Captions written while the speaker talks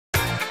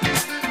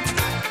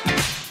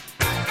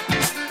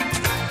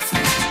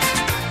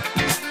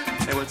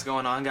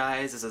going on,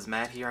 guys? This is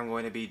Matt here. I'm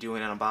going to be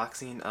doing an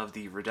unboxing of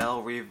the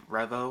Riddell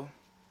Revo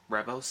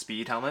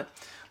Speed Helmet.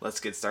 Let's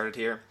get started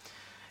here.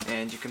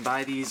 And you can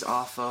buy these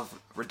off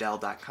of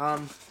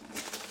Riddell.com,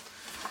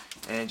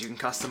 and you can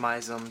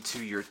customize them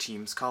to your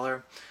team's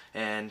color.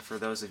 And for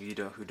those of you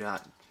who do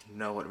not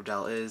know what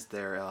Riddell is,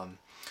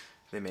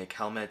 they make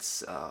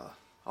helmets,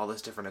 all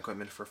this different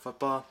equipment for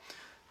football.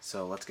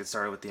 So let's get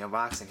started with the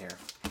unboxing here.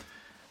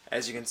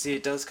 As you can see,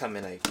 it does come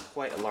in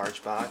quite a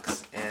large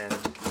box, and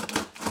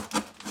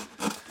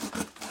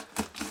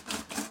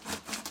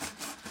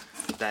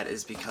that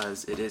is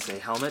because it is a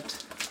helmet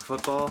for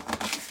football,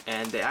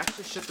 and they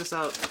actually shipped this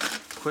out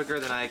quicker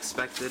than I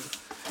expected,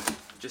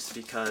 just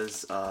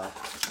because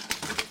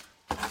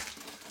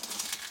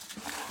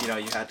you know,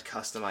 you had to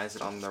customize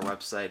it on their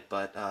website,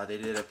 but they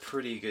did a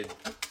pretty good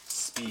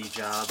speedy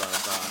job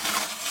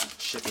of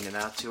shipping it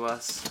out to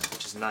us,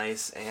 which is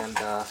nice. And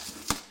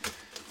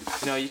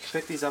you know, you can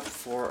pick these up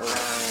for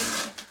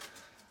around,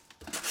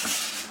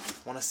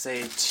 I want to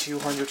say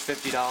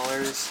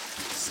 $250,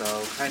 so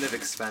kind of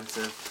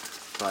expensive,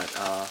 but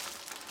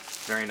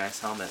very nice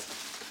helmet.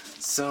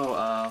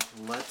 So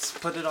let's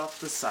put it off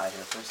to the side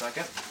here for a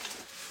second.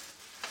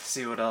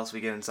 See what else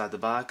we get inside the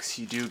box.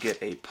 You do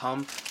get a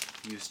pump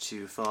used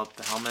to fill up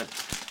the helmet,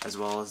 as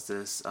well as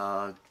this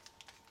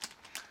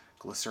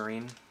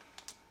glycerine.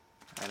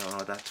 I don't know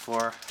what that's for.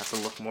 I have to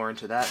look more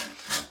into that.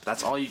 But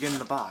that's all you get in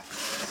the box.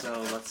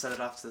 So let's set it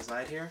off to the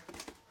side here.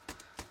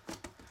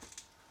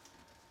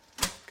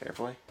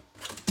 Carefully.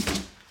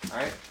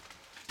 Alright.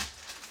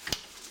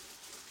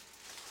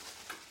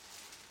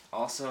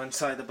 Also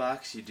inside the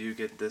box you do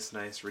get this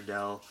nice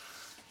Riddell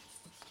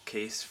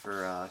case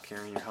for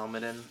carrying your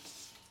helmet in.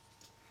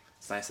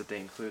 It's nice that they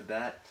include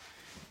that.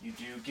 You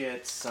do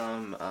get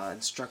some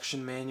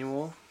instruction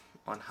manual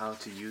on how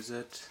to use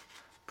it.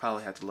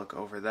 Probably have to look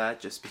over that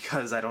just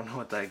because I don't know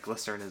what that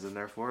glycerin is in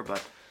there for,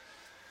 but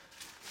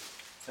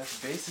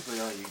that's basically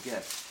all you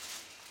get.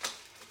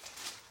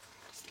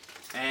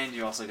 And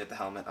you also get the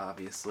helmet,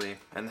 obviously,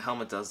 and the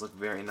helmet does look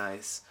very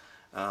nice,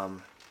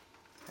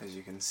 as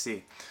you can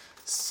see.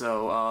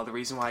 So the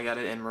reason why I got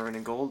it in maroon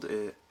and gold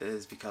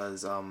is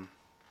because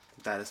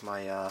that is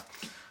my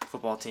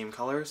football team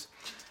colors,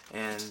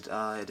 and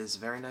it is a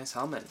very nice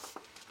helmet.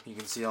 You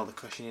can see all the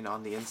cushioning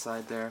on the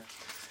inside there.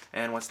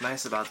 And what's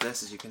nice about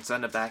this is you can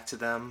send it back to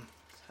them.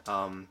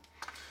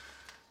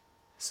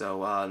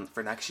 So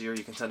for next year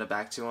you can send it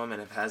back to them,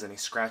 and if it has any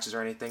scratches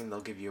or anything,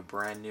 they'll give you a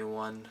brand new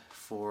one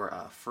for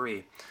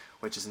free,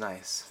 which is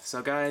nice.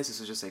 So guys,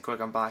 this is just a quick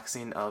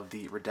unboxing of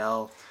the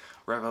Riddell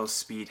Revo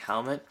Speed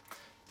Helmet.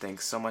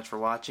 Thanks so much for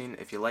watching.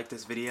 If you like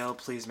this video,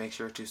 please make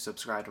sure to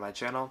subscribe to my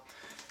channel,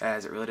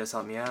 as it really does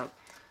help me out.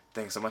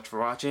 Thanks so much for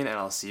watching, and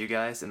I'll see you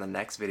guys in the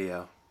next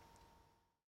video.